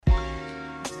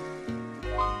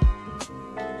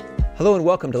Hello and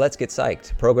welcome to Let's Get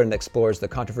Psyched, a program that explores the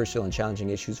controversial and challenging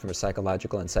issues from a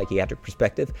psychological and psychiatric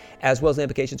perspective, as well as the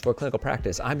implications for clinical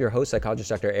practice. I'm your host,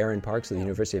 psychologist Dr. Aaron Parks of the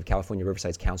University of California,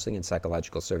 Riverside's Counseling and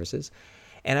Psychological Services,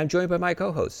 and I'm joined by my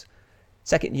co-host,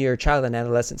 second-year child and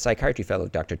adolescent psychiatry fellow,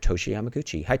 Dr. Tosha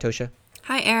Yamaguchi. Hi, Tosha.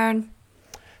 Hi, Aaron.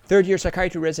 Third-year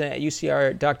psychiatry resident at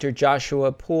UCR, Dr.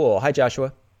 Joshua Poole. Hi,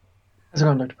 Joshua. How's it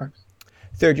going, Dr. Parks?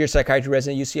 Third-year psychiatry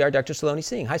resident at UCR, Dr. Saloni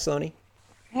Singh. Hi, Saloni.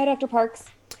 Hi, Dr. Parks.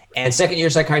 And second-year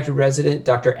psychiatry resident,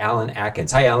 Dr. Alan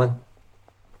Atkins. Hi, Alan.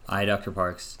 Hi, Dr.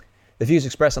 Parks. The views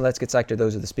expressed on Let's Get Psyched are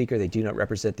those of the speaker. They do not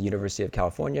represent the University of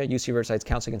California, UC Riverside's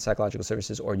Counseling and Psychological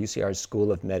Services, or UCR's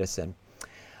School of Medicine.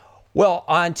 Well,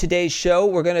 on today's show,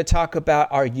 we're going to talk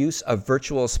about our use of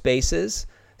virtual spaces,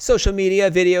 social media,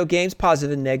 video games,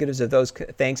 positive and negatives of those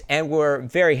things. And we're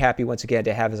very happy once again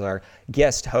to have as our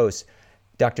guest host,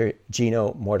 Dr.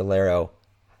 Gino Mortellaro.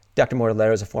 Dr.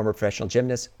 Mortellaro is a former professional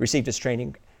gymnast, received his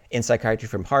training in psychiatry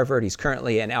from Harvard. He's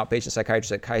currently an outpatient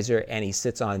psychiatrist at Kaiser, and he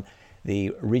sits on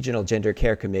the Regional Gender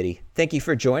Care Committee. Thank you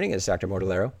for joining us, Dr.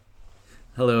 Mortellaro.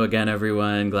 Hello again,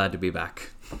 everyone. Glad to be back.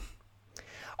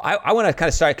 I want to kind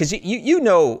of start, because you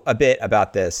know a bit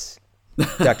about this,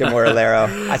 Dr.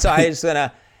 Mortellaro. So I just going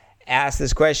to ask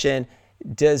this question.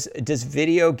 Does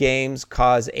video games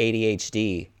cause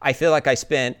ADHD? I feel like I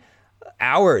spent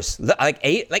hours, like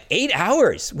eight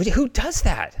hours. Who does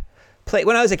that?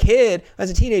 When I was a kid, I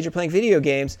was a teenager playing video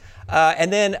games,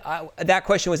 and then that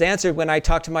question was answered when I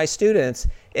talked to my students,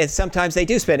 and sometimes they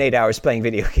do spend 8 hours playing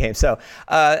video games. So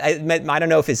I don't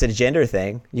know if it's a gender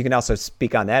thing. You can also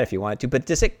speak on that if you want to, but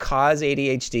does it cause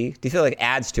ADHD? Do you feel like it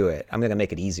adds to it? I'm going to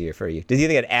make it easier for you. Do you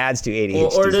think it adds to ADHD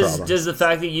or problems? Does the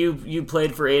fact that you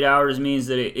played for 8 hours means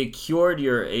that it cured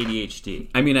your ADHD?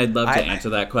 I mean, I'd love to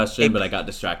answer that question, but I got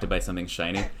distracted by something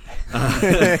shiny.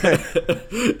 I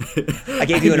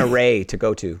gave you an array to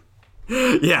go to.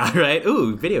 Yeah, right?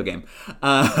 Ooh, video game.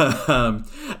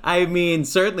 I mean,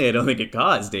 certainly I don't think it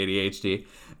caused ADHD.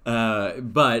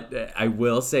 But I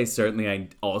will say certainly I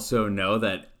also know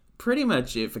that pretty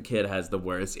much if a kid has the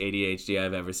worst ADHD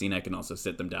I've ever seen, I can also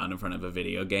sit them down in front of a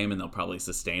video game and they'll probably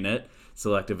sustain it.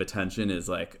 Selective attention is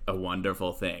like a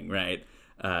wonderful thing, right?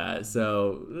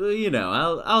 So, you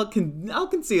know, I'll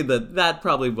concede that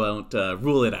probably won't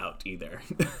rule it out either.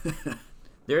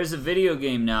 There is a video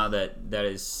game now that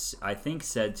is, I think,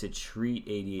 said to treat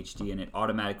ADHD, and it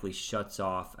automatically shuts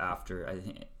off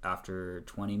after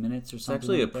 20 minutes or something. It's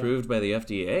actually like approved by the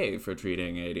FDA for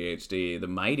treating ADHD, the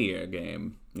Mightier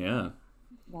game. Yeah.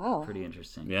 Wow. Pretty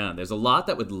interesting. Yeah, there's a lot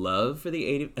that would love for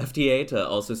the FDA to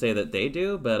also say that they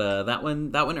do, but that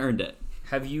one earned it.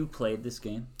 Have you played this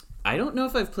game? I don't know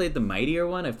if I've played the Mightier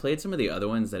one. I've played some of the other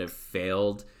ones that have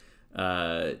failed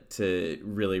to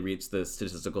really reach the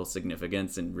statistical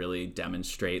significance and really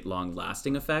demonstrate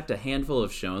long-lasting effect. A handful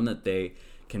have shown that they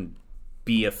can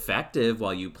be effective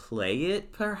while you play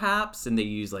it, perhaps, and they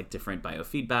use like different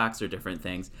biofeedbacks or different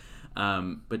things.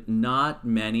 But not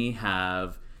many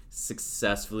have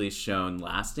successfully shown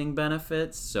lasting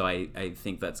benefits. So I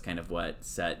think that's kind of what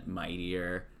set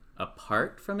Mightier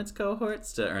apart from its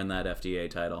cohorts to earn that FDA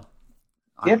title.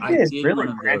 The FDA is really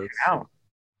branching out.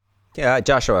 Yeah,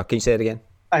 Joshua, can you say it again?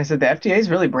 I said the FDA is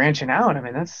really branching out. I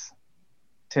mean, that's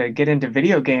to get into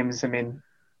video games. I mean,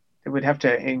 they would have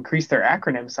to increase their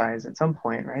acronym size at some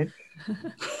point, right?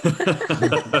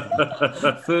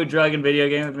 Food, Drug, and Video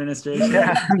Game Administration.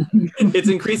 Yeah. It's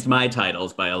increased my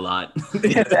titles by a lot.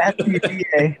 Yeah, the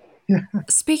FDA.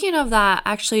 Speaking of that,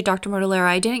 actually, Dr. Mortellaro,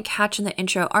 I didn't catch in the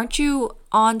intro. Aren't you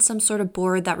on some sort of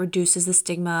board that reduces the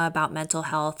stigma about mental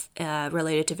health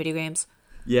related to video games?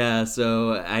 Yeah,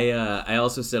 so I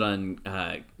also sit on,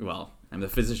 I'm the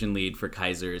physician lead for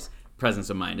Kaiser's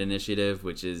Presence of Mind initiative,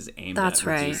 which is aimed at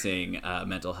reducing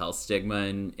mental health stigma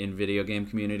in video game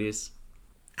communities.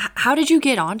 How did you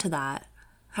get onto that?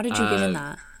 How did you get in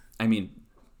that? I mean,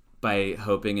 by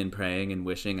hoping and praying and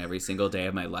wishing every single day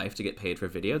of my life to get paid for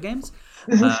video games.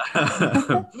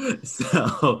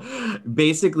 So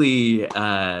basically,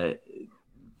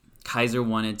 Kaiser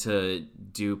wanted to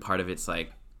do part of its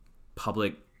like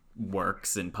public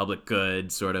works and public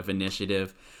good sort of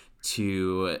initiative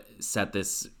to set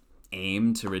this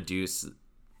aim to reduce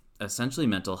essentially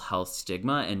mental health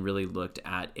stigma, and really looked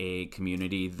at a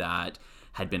community that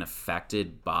had been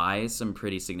affected by some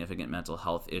pretty significant mental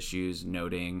health issues,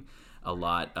 noting a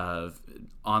lot of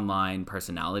online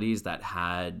personalities that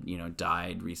had,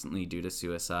 died recently due to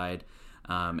suicide,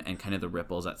 and kind of the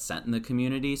ripples that sent in the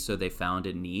community. So they found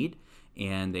a need,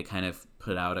 and they kind of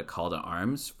put out a call to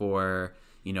arms for,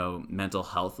 mental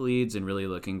health leads, and really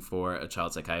looking for a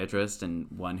child psychiatrist and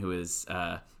one who is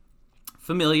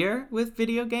familiar with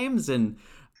video games. And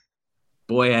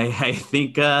Boy, I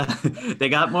think they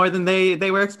got more than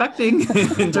they were expecting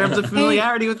in terms of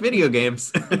familiarity with video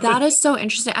games. That is so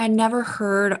interesting. I never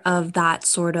heard of that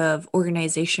sort of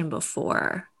organization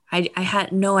before. I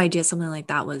had no idea something like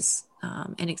that was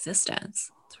in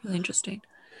existence. It's really interesting.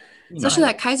 Especially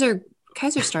that Kaiser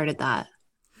started that.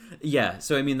 Yeah,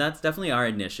 so I mean that's definitely our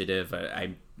initiative.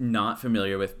 I'm not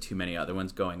familiar with too many other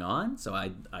ones going on, so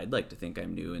I'd like to think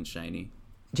I'm new and shiny.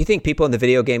 Do you think people in the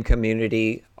video game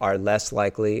community are less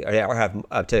likely or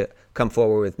have to come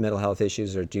forward with mental health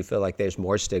issues, or do you feel like there's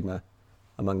more stigma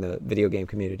among the video game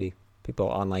community, people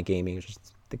online gaming, or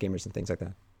just the gamers and things like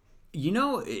that? You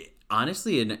know,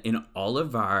 honestly, in all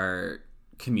of our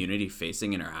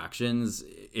community-facing interactions,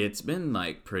 it's been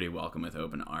like pretty welcome with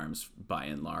open arms by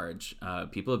and large.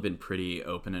 People have been pretty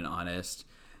open and honest,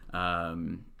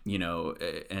 you know,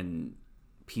 and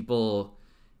people,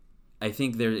 I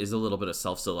think there is a little bit of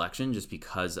self-selection just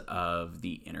because of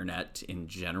the internet in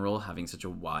general having such a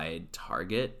wide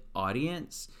target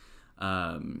audience.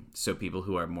 So people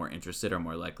who are more interested are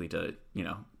more likely to, you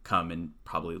know, come and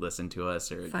probably listen to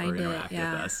us or interact with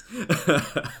us.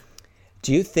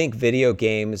 Do you think video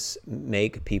games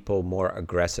make people more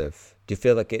aggressive? Do you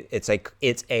feel like it's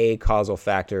a causal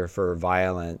factor for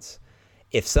violence?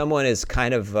 If someone is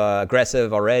kind of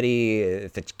aggressive already,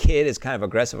 if a kid is kind of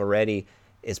aggressive already,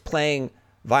 is playing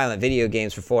violent video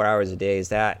games for 4 hours a day, is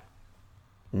that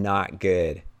not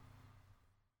good?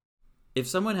 If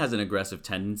someone has an aggressive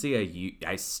tendency,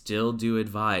 I still do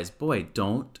advise, boy,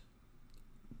 don't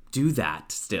do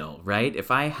that still, right?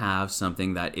 If I have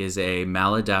something that is a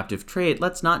maladaptive trait,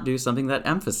 let's not do something that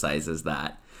emphasizes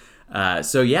that.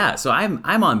 So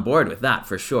I'm on board with that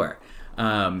for sure.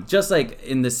 Just like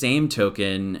in the same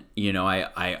token, you know,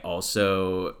 I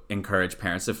also encourage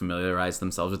parents to familiarize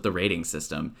themselves with the rating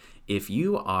system. If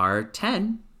you are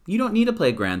 10, you don't need to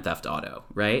play Grand Theft Auto,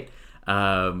 right?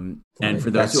 And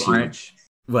for those who aren't,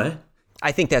 what?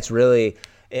 I think that's really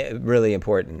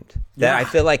important. That I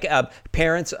feel like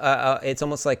parents, it's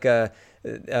almost like you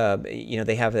know,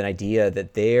 they have an idea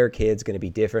that their kid's going to be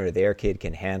different or their kid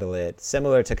can handle it,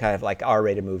 similar to kind of like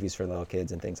R-rated movies for little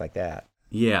kids and things like that.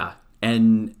 Yeah.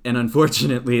 And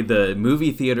unfortunately, the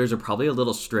movie theaters are probably a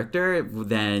little stricter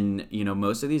than, you know,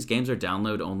 most of these games are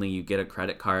download only. You get a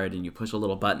credit card and you push a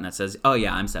little button that says, oh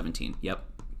yeah, I'm 17. Yep.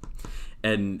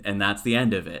 And that's the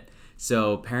end of it.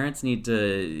 So parents need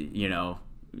to, you know,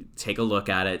 take a look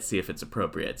at it, see if it's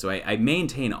appropriate. So I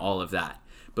maintain all of that,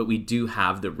 but we do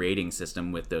have the rating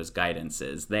system with those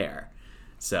guidances there.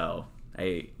 So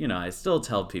I still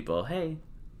tell people, hey,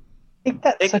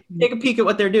 take a peek at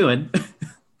what they're doing.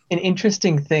 An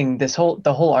interesting thing, the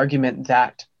whole argument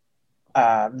that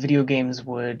video games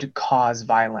would cause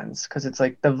violence, because it's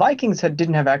like the Vikings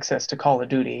didn't have access to Call of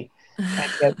Duty,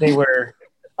 and yet they were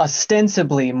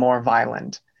ostensibly more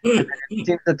violent. And it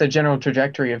seems that the general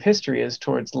trajectory of history is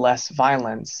towards less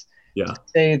violence. Yeah. To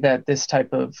say that this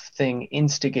type of thing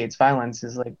instigates violence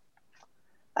is like,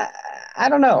 I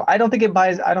don't know. I don't think it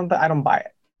buys. I don't buy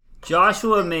it.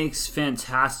 Joshua makes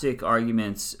fantastic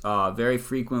arguments very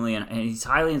frequently, and he's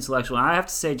highly intellectual. And I have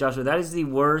to say, Joshua, that is the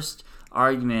worst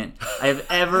argument I have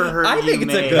ever heard I think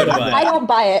it's a good one. I don't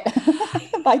buy it.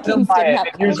 Vikings didn't have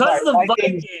because the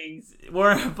Vikings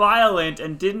were violent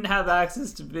and didn't have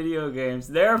access to video games.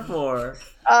 Therefore,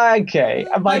 okay,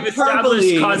 I've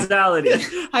established causality.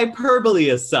 Hyperbole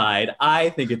aside, I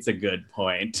think it's a good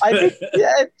point. I think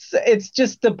it's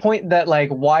just the point that, like,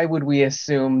 why would we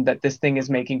assume that this thing is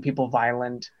making people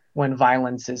violent when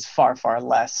violence is far, far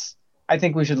less? I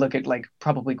think we should look at, like,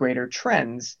 probably greater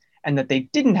trends, and that they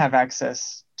didn't have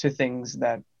access to things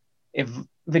that, if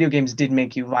video games did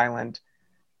make you violent,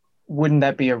 wouldn't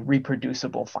that be a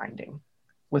reproducible finding?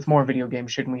 With more video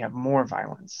games, shouldn't we have more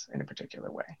violence in a particular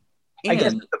way? I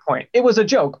guess that's the point. It was a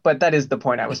joke, but that is the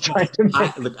point I was trying to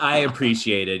make. I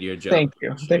appreciated your joke. Thank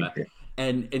you.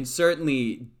 And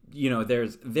certainly, you know,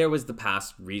 there was the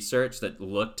past research that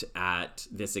looked at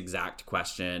this exact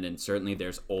question, and certainly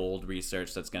there's old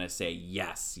research that's going to say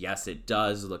yes, it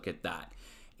does look at that.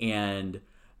 And,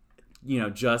 you know,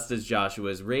 just as Joshua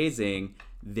is raising,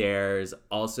 there's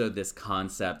also this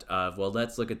concept of, well,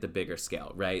 let's look at the bigger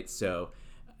scale, right? So,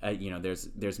 you know,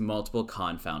 there's multiple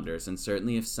confounders, and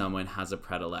certainly if someone has a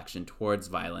predilection towards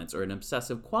violence or an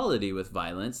obsessive quality with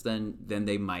violence, then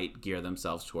they might gear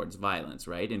themselves towards violence,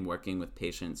 right? In working with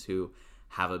patients who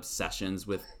have obsessions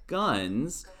with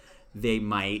guns, they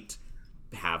might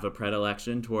have a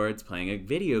predilection towards playing a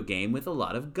video game with a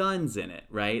lot of guns in it,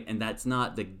 right? And that's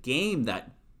not the game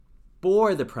that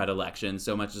bore the predilection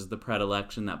so much as the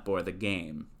predilection that bore the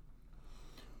game.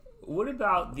 What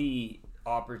about the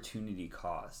opportunity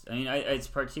cost. I mean, it's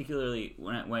particularly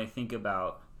when I think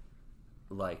about,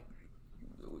 like,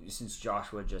 since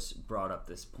Joshua just brought up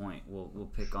this point,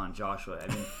 we'll pick on Joshua. I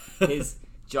mean,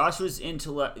 Joshua's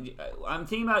intellect. I'm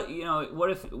thinking about,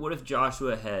 what if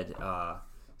Joshua had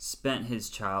spent his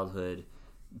childhood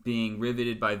being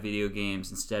riveted by video games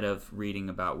instead of reading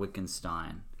about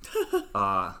Wittgenstein.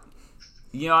 I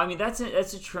mean, that's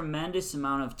a tremendous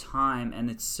amount of time, and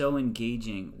it's so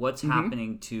engaging. What's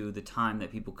happening to the time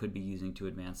that people could be using to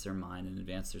advance their mind and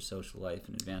advance their social life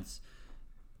and advance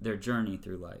their journey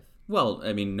through life? Well,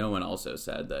 I mean, no one also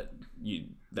said that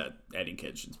any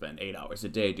kid should spend 8 hours a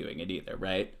day doing it either,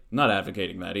 right? I'm not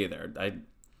advocating that either.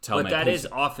 But that is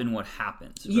often what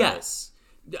happens. Right? Yes,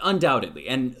 undoubtedly.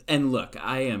 And look,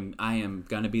 I am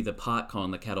gonna be the pot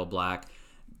calling the kettle black.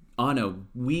 On a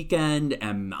weekend,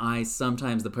 am I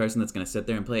sometimes the person that's gonna sit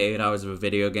there and play 8 hours of a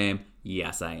video game?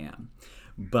 Yes, I am.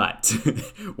 But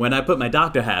when I put my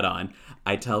doctor hat on,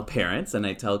 I tell parents and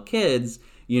I tell kids,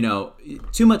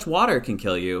 too much water can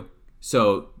kill you.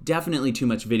 So definitely too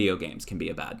much video games can be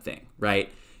a bad thing,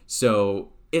 right?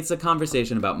 So it's a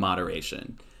conversation about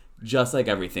moderation, just like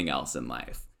everything else in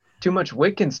life. Too much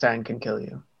Wittgenstein can kill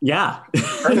you. Yeah.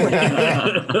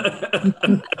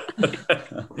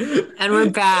 And we're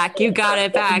back. You got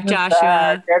it back,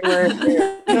 Joshua.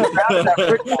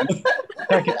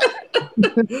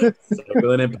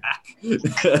 Circling it back.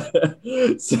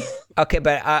 Okay,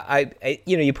 but I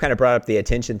you kind of brought up the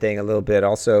attention thing a little bit.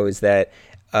 Also, is that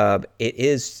it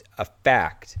is a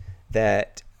fact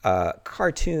that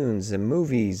cartoons and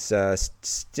movies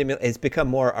it's become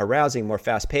more arousing, more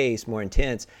fast-paced, more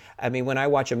intense. I mean, when I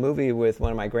watch a movie with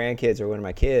one of my grandkids or one of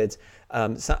my kids,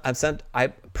 I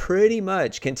pretty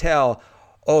much can tell,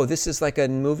 oh, this is like a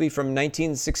movie from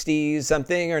 1960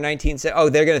 something or 1970. Oh,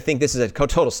 they're going to think this is a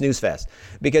total snooze fest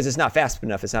because it's not fast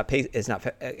enough. It's not pace. It's not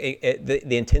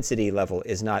the intensity level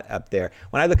is not up there.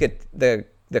 When I look at the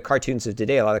cartoons of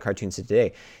today, a lot of the cartoons of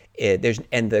today, and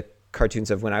the cartoons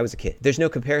of when I was a kid, there's no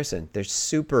comparison. They're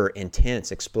super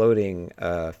intense, exploding,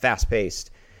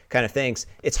 fast-paced kind of things.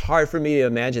 It's hard for me to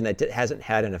imagine that it hasn't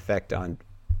had an effect on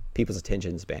people's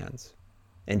attention spans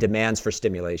and demands for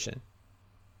stimulation.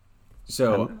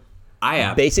 So I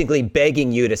am basically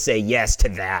begging you to say yes to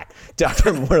that,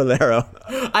 Dr. Mortellaro.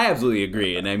 I absolutely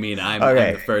agree. And I mean, I'm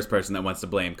the first person that wants to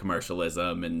blame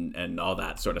commercialism and all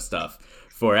that sort of stuff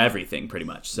for everything, pretty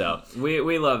much. So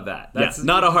we love that. That's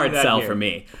not a hard sell for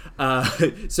me.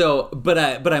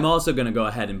 But I'm also going to go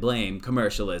ahead and blame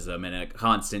commercialism and a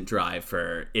constant drive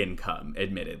for income,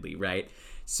 admittedly, right?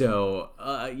 So,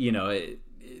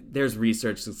 there's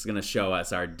research that's going to show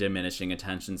us our diminishing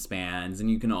attention spans,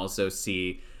 and you can also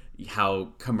see how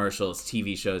commercials,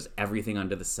 TV shows, everything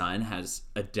under the sun has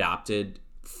adapted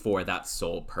for that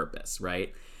sole purpose,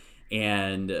 right?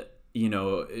 And,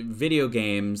 video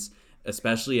games,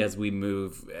 especially as we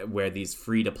move where these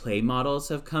free-to-play models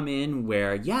have come in,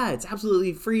 where, yeah, it's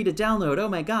absolutely free to download. Oh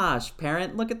my gosh,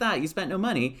 parent, look at that. You spent no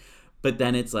money. But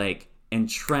then it's like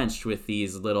entrenched with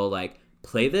these little like,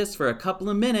 play this for a couple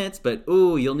of minutes, but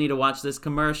ooh, you'll need to watch this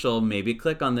commercial, maybe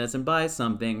click on this and buy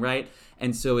something, right?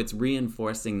 And so it's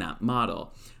reinforcing that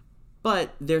model.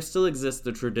 But there still exists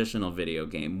the traditional video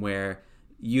game where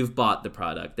you've bought the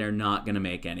product, they're not going to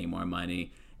make any more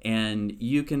money, and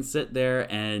you can sit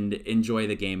there and enjoy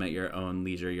the game at your own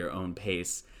leisure, your own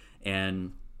pace.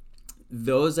 And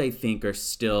those, I think, are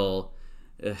still,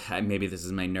 maybe this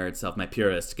is my nerd self, my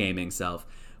purist gaming self,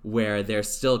 where they're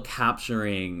still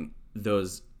capturing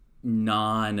those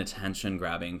non-attention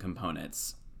grabbing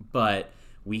components. But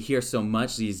we hear so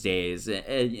much these days,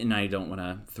 and I don't want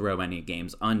to throw any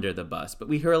games under the bus, but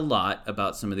we hear a lot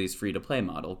about some of these free-to-play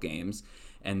model games,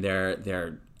 and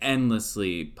they're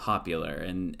endlessly popular,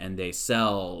 and they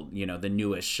sell, the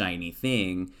newest shiny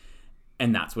thing,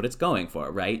 and that's what it's going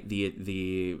for, right?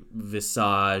 The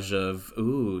visage of,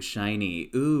 ooh,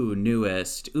 shiny, ooh,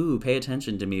 newest, ooh, pay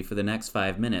attention to me for the next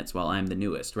 5 minutes while I'm the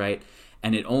newest, right?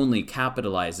 And it only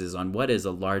capitalizes on what is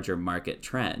a larger market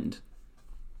trend.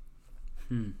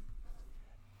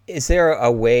 Is there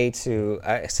a way to,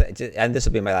 and this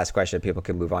will be my last question, people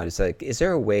can move on. It's like, is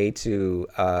there a way to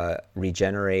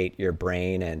regenerate your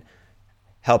brain and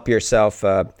help yourself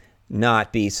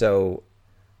not be so,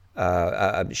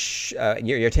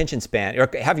 your attention span, or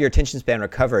have your attention span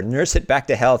recovered, nurse it back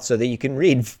to health so that you can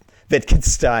read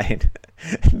Wittgenstein,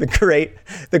 the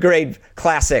great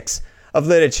classics of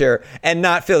literature, and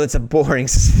not feel it's a boring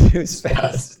snooze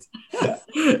fest?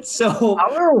 So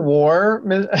our war,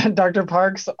 Dr.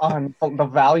 Parks, on the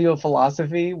value of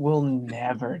philosophy will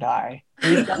never die.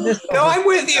 We've done this. No, I'm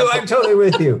with you. I'm totally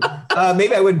with you.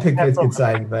 Maybe I wouldn't pick Winston's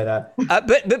side, but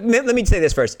let me say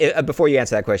this first before you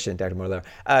answer that question, Dr. Morello.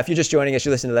 If you're just joining us,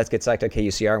 you're listening to Let's Get Psyched on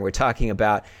KUCR, and we're talking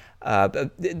about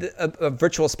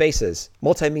virtual spaces,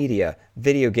 multimedia,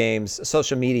 video games,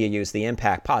 social media use, the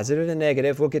impact, positive and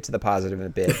negative. We'll get to the positive in a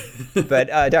bit. But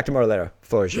Dr. Morello,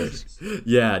 floor is yours.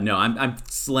 Yeah, no, I'm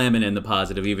slamming in the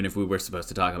positive, even if we were supposed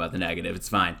to talk about the negative. It's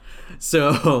fine.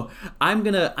 So I'm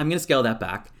gonna scale that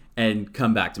back and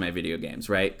come back to my video games,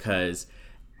 right? Because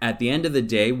at the end of the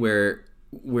day, we're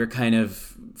kind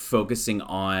of focusing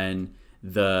on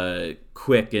the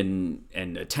quick and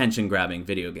attention grabbing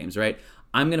video games, right?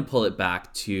 I'm going to pull it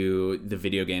back to the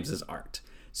video games as art.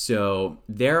 So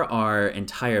there are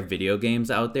entire video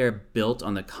games out there built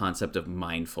on the concept of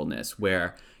mindfulness,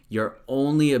 where your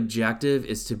only objective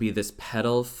is to be this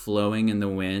pedal flowing in the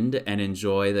wind and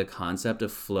enjoy the concept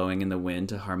of flowing in the wind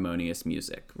to harmonious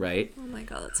music, right? Oh my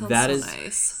God, that sounds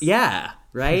nice. Yeah,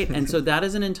 right? And so that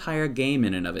is an entire game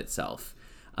in and of itself.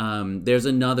 There's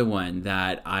another one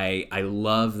that I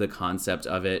love the concept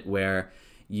of it, where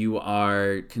you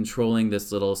are controlling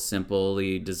this little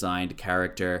simply designed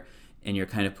character, and you're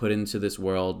kind of put into this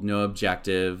world, no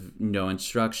objective, no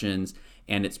instructions,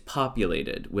 and it's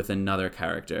populated with another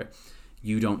character.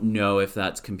 You don't know if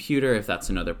that's computer, if that's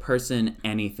another person,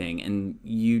 anything. And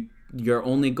your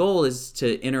only goal is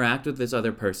to interact with this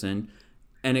other person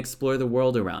and explore the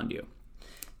world around you.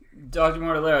 Dr.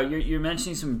 Mortellero, you're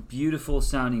mentioning some beautiful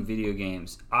sounding video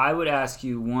games. I would ask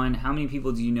you, one, how many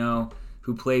people do you know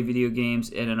who play video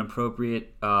games at an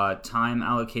appropriate time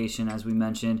allocation, as we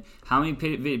mentioned? How many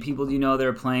people do you know that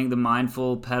are playing the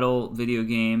mindful pedal video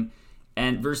game,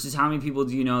 and versus how many people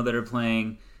do you know that are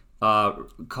playing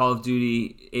Call of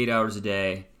Duty 8 hours a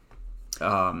day?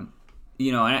 And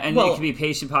it could be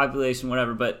patient population,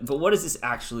 whatever. But what does this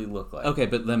actually look like? Okay,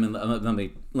 but let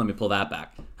me pull that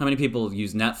back. How many people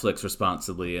use Netflix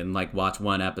responsibly and watch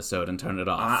one episode and turn it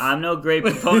off? I'm no great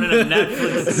proponent of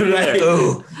Netflix. Right.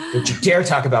 Ooh, don't you dare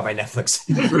talk about my Netflix.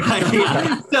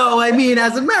 Right. So I mean,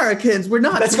 as Americans, we're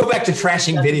not. Let's go back to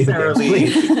trashing video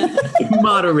games.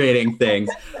 Moderating things,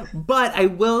 but I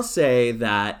will say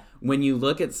that when you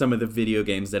look at some of the video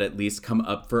games that at least come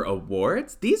up for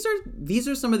awards, these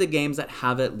are some of the games that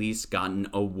have at least gotten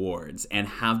awards and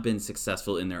have been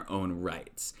successful in their own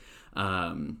rights.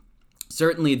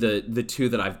 Certainly the two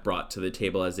that I've brought to the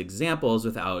table as examples,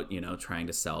 without trying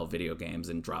to sell video games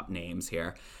and drop names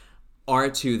here, are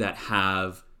two that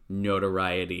have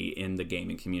notoriety in the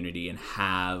gaming community and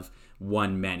have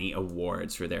won many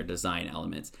awards for their design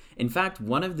elements. In fact,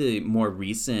 one of the more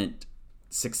recent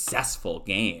successful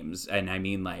games, and I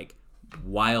mean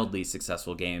wildly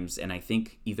successful games, and I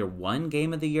think either won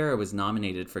Game of the Year or was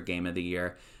nominated for Game of the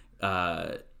Year,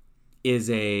 is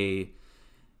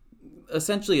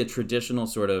essentially a traditional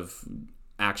sort of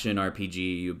action RPG.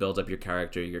 You build up your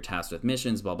character, you're tasked with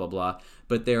missions, blah, blah, blah.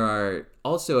 But there are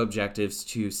also objectives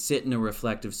to sit in a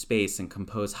reflective space and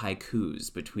compose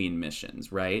haikus between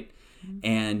missions, right?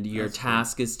 And your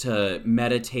task is to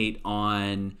meditate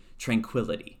on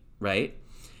tranquility, right?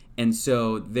 And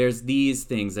so there's these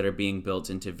things that are being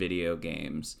built into video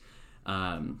games.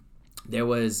 There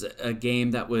was a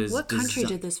game that was... What country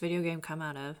did this video game come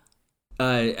out of?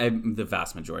 The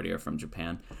vast majority are from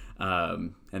Japan.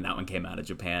 And that one came out of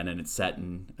Japan, and it's set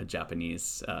in a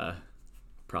Japanese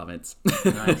province.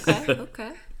 Nice.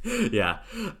 Okay. Yeah.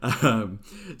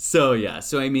 So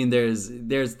I mean,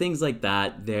 there's things like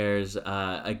that. There's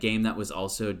a game that was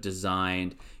also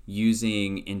designed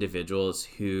using individuals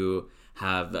who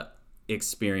have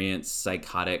experienced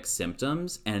psychotic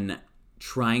symptoms and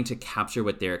trying to capture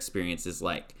what their experience is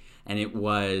like. And it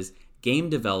was game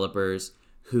developers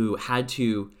who had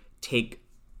to take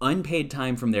unpaid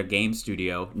time from their game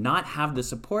studio, not have the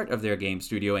support of their game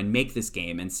studio, and make this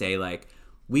game and say,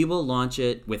 we will launch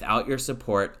it without your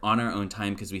support on our own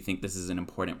time because we think this is an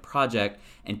important project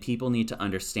and people need to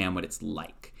understand what it's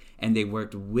like. And they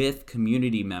worked with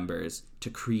community members to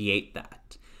create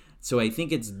that. So I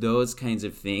think it's those kinds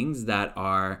of things that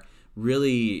are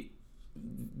really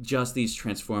just these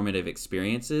transformative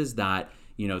experiences that,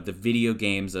 the video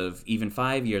games of even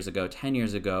 5 years ago, 10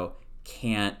 years ago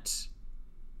can't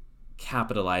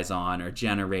capitalize on or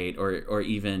generate or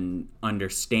even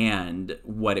understand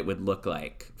what it would look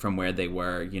like from where they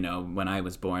were, when I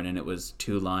was born and it was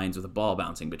two lines with a ball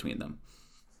bouncing between them.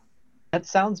 That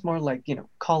sounds more like,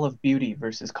 Call of Beauty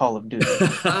versus Call of Duty.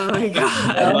 Oh my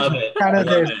God. I love it. Kind of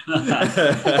there's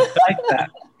like that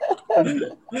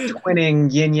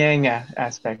twinning yin-yang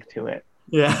aspect to it.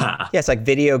 Yeah. Yeah, it's like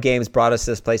video games brought us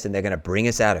to this place and they're going to bring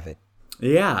us out of it.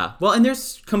 Yeah. Well, and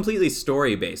there's completely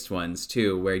story-based ones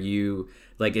too, where you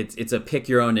like it's a pick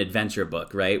your own adventure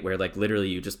book, right? Where like literally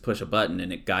you just push a button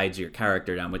and it guides your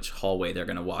character down which hallway they're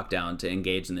going to walk down to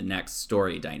engage in the next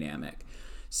story dynamic.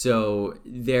 So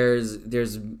there's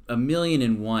a million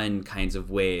and one kinds of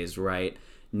ways right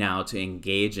now to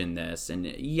engage in this. And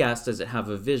yes, does it have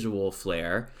a visual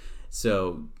flair?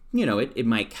 So, it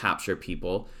might capture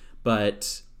people,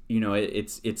 but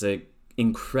it's a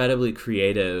incredibly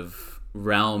creative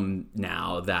realm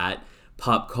now that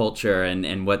pop culture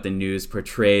and what the news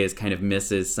portrays kind of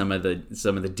misses some of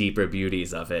the deeper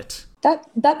beauties of it.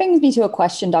 That brings me to a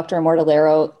question, Dr.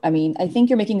 Mortellaro. I mean, I think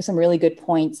you're making some really good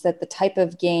points that the type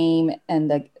of game and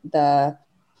the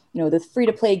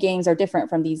free-to-play games are different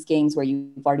from these games where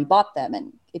you've already bought them,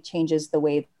 and it changes the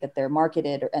way that they're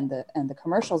marketed and the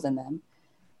commercials in them.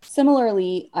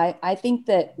 Similarly, I think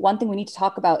that one thing we need to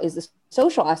talk about is the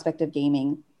social aspect of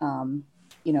gaming,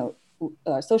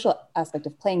 social aspect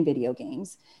of playing video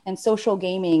games and social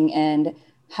gaming, and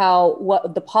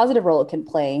what the positive role it can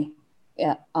play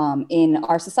in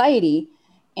our society.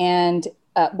 And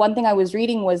one thing I was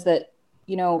reading was that,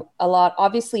 a lot,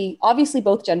 obviously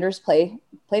both genders play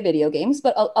video games,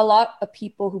 but a lot of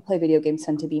people who play video games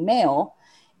tend to be male.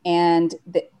 And,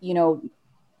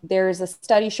 there's a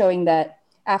study showing that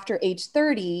after age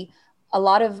 30, a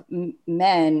lot of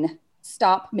men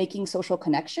stop making social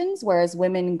connections, whereas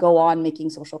women go on making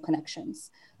social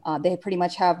connections. They pretty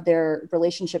much have their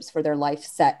relationships for their life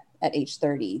set at age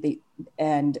 30,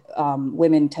 and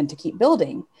women tend to keep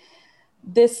building.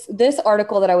 This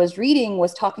article that I was reading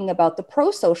was talking about the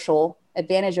pro-social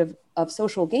advantage of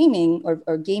social gaming,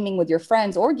 or gaming with your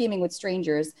friends or gaming with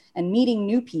strangers and meeting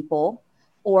new people,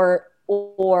 or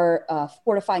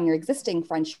fortifying your existing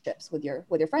friendships with your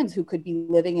friends who could be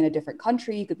living in a different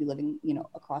country, you could be living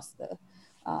across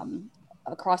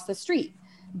the street.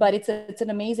 But it's an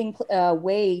amazing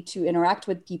way to interact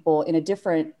with people in a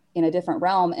different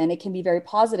realm, and it can be very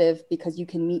positive because you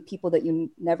can meet people that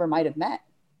you never might have met.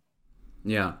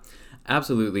 Yeah,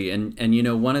 absolutely.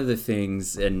 And one of the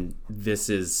things, and this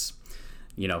is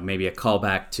maybe a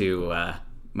callback to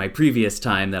my previous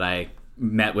time that I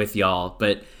met with y'all,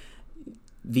 but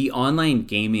the online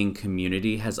gaming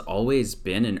community has always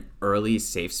been an early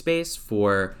safe space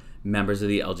for members of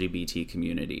the LGBT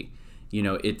community.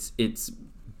 It's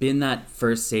been that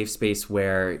first safe space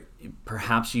where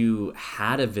perhaps you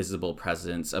had a visible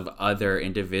presence of other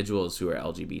individuals who are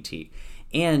LGBT.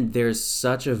 And there's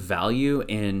such a value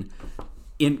in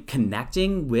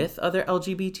connecting with other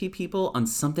LGBT people on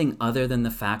something other than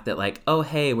the fact that like, oh,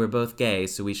 hey, we're both gay,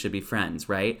 so we should be friends,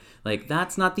 right? Like,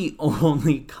 that's not the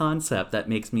only concept that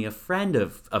makes me a friend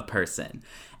of a person.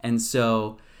 And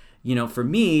so, for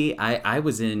me, I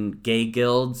was in gay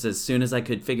guilds as soon as I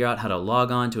could figure out how to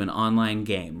log on to an online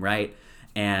game, right?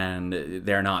 And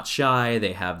they're not shy.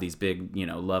 They have these big,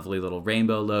 lovely little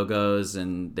rainbow logos,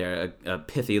 and they're a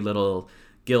pithy little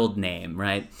guild name,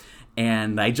 right?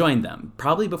 And I joined them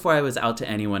probably before I was out to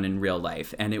anyone in real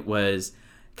life. And it was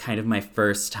kind of my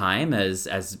first time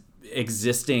as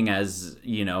existing as,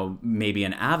 maybe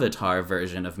an avatar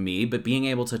version of me, but being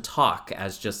able to talk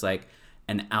as just like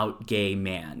an out gay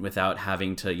man without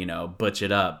having to, butch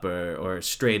it up or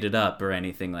straight it up or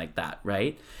anything like that,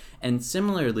 right? And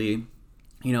similarly,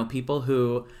 people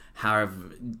who have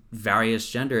various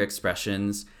gender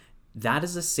expressions, that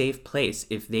is a safe place.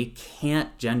 If they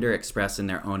can't gender express in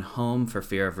their own home for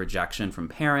fear of rejection from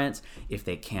parents, if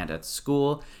they can't at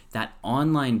school, that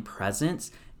online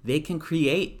presence, they can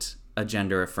create a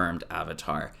gender affirmed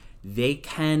avatar. They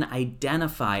can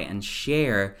identify and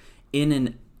share in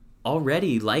an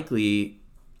already likely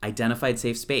identified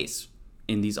safe space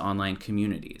in these online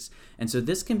communities. And so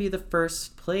this can be the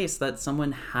first place that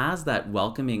someone has that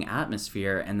welcoming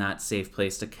atmosphere and that safe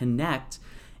place to connect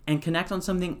on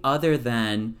something other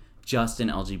than just an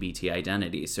LGBT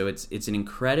identity. So it's an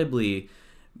incredibly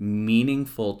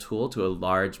meaningful tool to a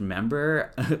large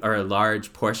member or a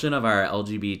large portion of our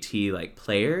LGBT like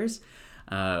players.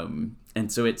 And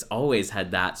so it's always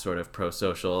had that sort of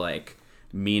pro-social like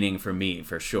meaning for me,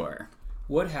 for sure.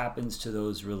 What happens to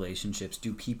those relationships?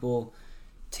 Do people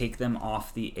take them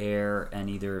off the air and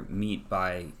either meet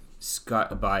by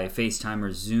FaceTime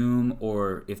or Zoom,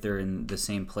 or if they're in the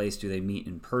same place, do they meet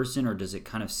in person, or does it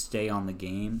kind of stay on the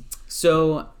game?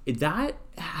 So that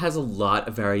has a lot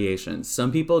of variations.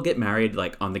 Some people get married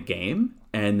like on the game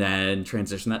and then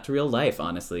transition that to real life,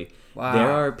 honestly. Wow.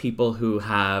 There are people who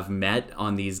have met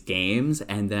on these games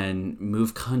and then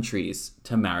move countries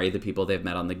to marry the people they've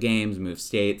met on the games, move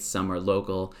states, some are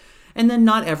local. And then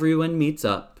not everyone meets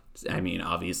up. I mean,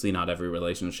 obviously not every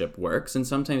relationship works, and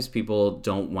sometimes people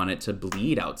don't want it to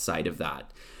bleed outside of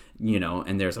that,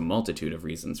 and there's a multitude of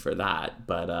reasons for that.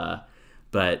 But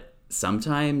But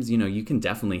sometimes, you know, you can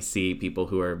definitely see people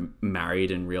who are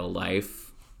married in real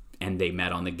life and they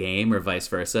met on the game, or vice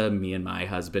versa. Me and my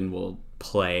husband will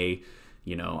play,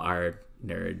 you know, our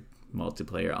nerd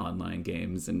multiplayer online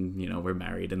games, and, you know, we're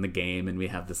married in the game, and we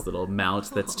have this little mount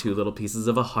that's two little pieces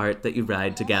of a heart that you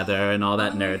ride together and all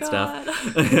that nerd stuff.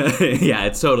 Yeah,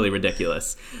 it's totally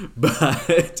ridiculous.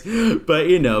 But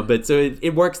you know, so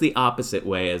it works the opposite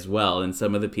way as well. And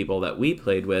some of the people that we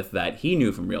played with that he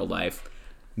knew from real life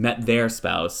met their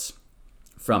spouse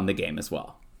from the game as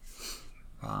well.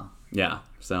 Wow. Yeah,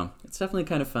 so it's definitely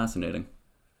kind of fascinating.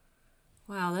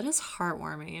 Wow, that is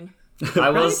heartwarming.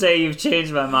 I will say you've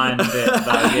changed my mind a bit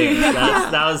about games.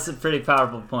 That was a pretty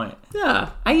powerful point. Yeah,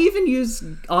 I even use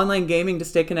online gaming to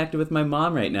stay connected with my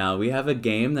mom right now. We have a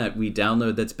game that we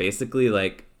download that's basically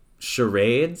like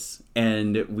charades,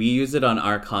 and we use it on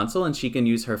our console, and she can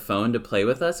use her phone to play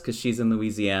with us because she's in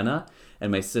Louisiana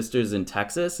and my sister's in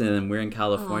Texas, and then we're in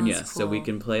California. That's So we cool.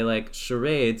 can play like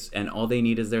charades, and all they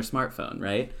need is their smartphone,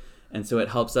 right? And so it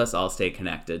helps us all stay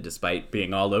connected despite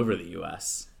being all over the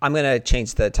U.S. I'm going to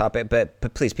change the topic, but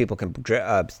please, people can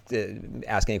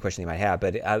ask any question they might have.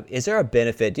 But is there a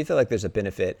benefit? Do you feel like there's a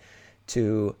benefit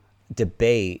to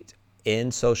debate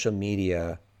in social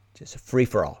media, just free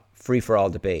for all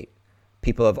debate?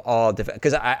 People of all different,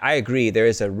 because I agree there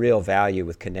is a real value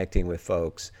with connecting with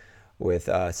folks with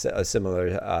a similar,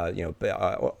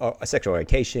 sexual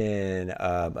orientation,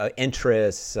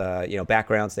 interests,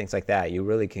 backgrounds, things like that. You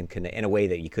really can connect in a way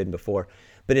that you couldn't before.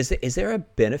 But is there a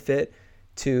benefit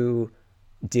to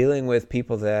dealing with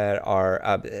people that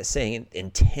are saying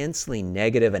intensely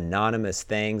negative, anonymous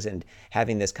things, and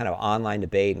having this kind of online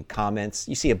debate and comments?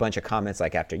 You see a bunch of comments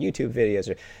like after YouTube videos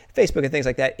or Facebook and things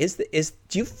like that.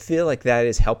 Do you feel like that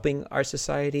is helping our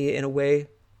society in a way?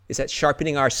 Is that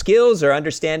sharpening our skills or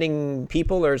understanding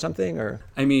people or something? Or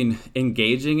I mean,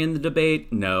 engaging in the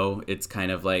debate, no. It's kind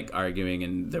of like arguing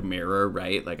in the mirror,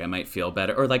 right? Like I might feel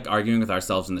better, or like arguing with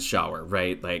ourselves in the shower,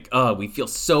 right? Like, oh, we feel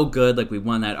so good, like we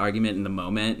won that argument in the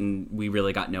moment and we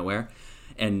really got nowhere.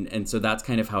 And so that's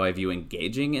kind of how I view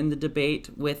engaging in the debate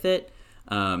with it.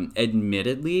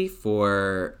 Admittedly,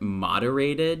 for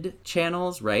moderated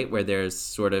channels, right, where there's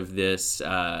sort of this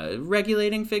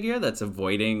regulating figure that's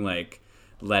avoiding like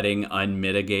letting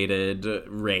unmitigated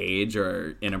rage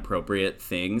or inappropriate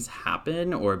things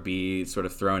happen or be sort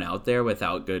of thrown out there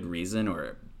without good reason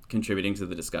or contributing to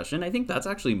the discussion, I think that's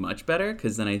actually much better,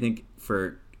 because then I think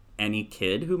for any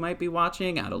kid who might be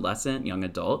watching, adolescent, young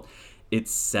adult,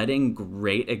 it's setting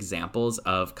great examples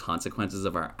of consequences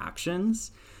of our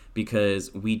actions,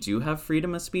 because we do have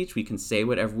freedom of speech. We can say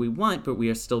whatever we want, but we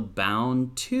are still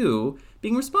bound to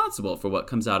being responsible for what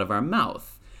comes out of our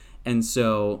mouth. And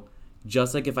so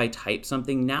just like if I type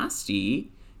something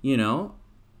nasty, you know,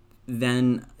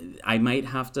 then I might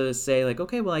have to say like,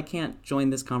 okay, well, I can't join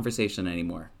this conversation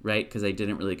anymore, right? Because I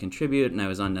didn't really contribute and I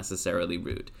was unnecessarily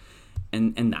rude.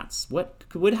 And that's what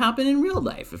would happen in real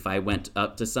life if I went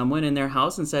up to someone in their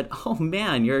house and said, oh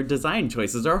man, your design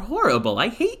choices are horrible. I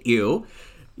hate you.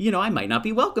 You know, I might not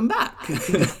be welcome back.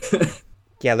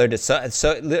 yeah,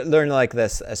 learn like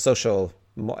this social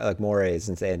like mores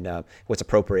and what's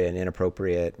appropriate and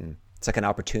inappropriate, and it's like an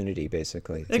opportunity,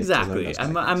 basically. Exactly.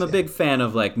 I'm a big fan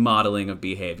of like modeling of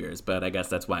behaviors, but I guess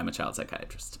that's why I'm a child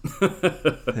psychiatrist.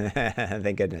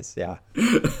 Thank goodness. Yeah.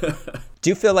 Do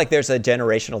you feel like there's a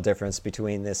generational difference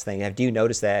between this thing? Do you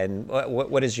notice that? And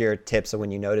what is your tips when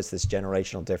you notice this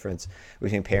generational difference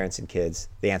between parents and kids?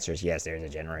 The answer is yes, there's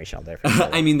a generational difference.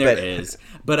 I mean, there is.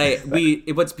 But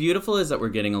what's beautiful is that we're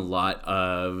getting a lot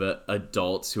of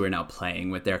adults who are now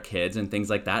playing with their kids and things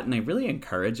like that. And I really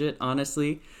encourage it,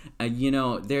 honestly.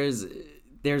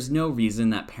 There's no reason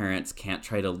that parents can't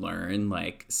try to learn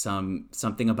like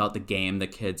something about the game the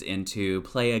kid's into,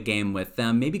 play a game with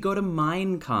them, maybe go to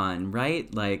Minecon,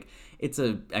 right? Like it's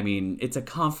a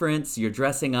conference, you're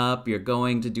dressing up, you're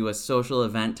going to do a social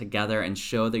event together and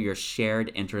show that your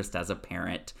shared interest as a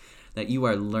parent, that you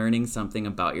are learning something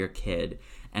about your kid.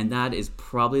 And that is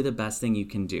probably the best thing you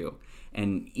can do.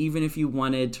 And even if you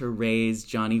wanted to raise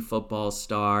Johnny Football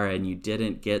Star and you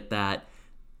didn't get that,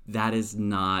 that is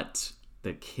not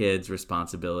the kid's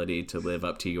responsibility to live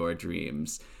up to your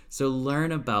dreams. So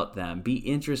learn about them, be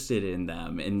interested in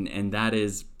them, and that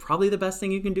is probably the best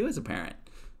thing you can do as a parent.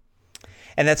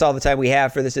 And that's all the time we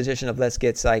have for this edition of Let's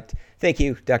Get Psyched. Thank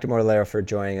you, Dr. Mortellaro, for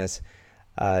joining us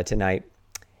tonight.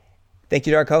 Thank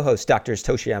you to our co-hosts, Drs.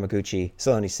 Toshi Yamaguchi,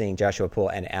 Saloni Singh, Joshua Poole,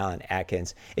 and Alan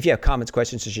Atkins. If you have comments,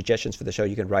 questions, or suggestions for the show,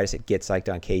 you can write us at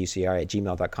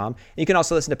getpsychedonkUCR@gmail.com. And you can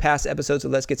also listen to past episodes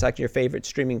of Let's Get Psyched on your favorite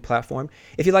streaming platform.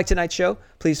 If you like tonight's show,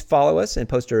 please follow us and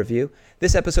post a review.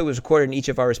 This episode was recorded in each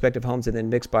of our respective homes and then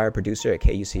mixed by our producer at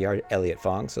KUCR, Elliot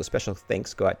Fong. So special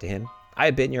thanks go out to him. I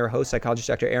have been your host, psychologist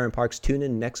Dr. Aaron Parks. Tune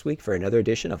in next week for another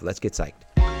edition of Let's Get Psyched.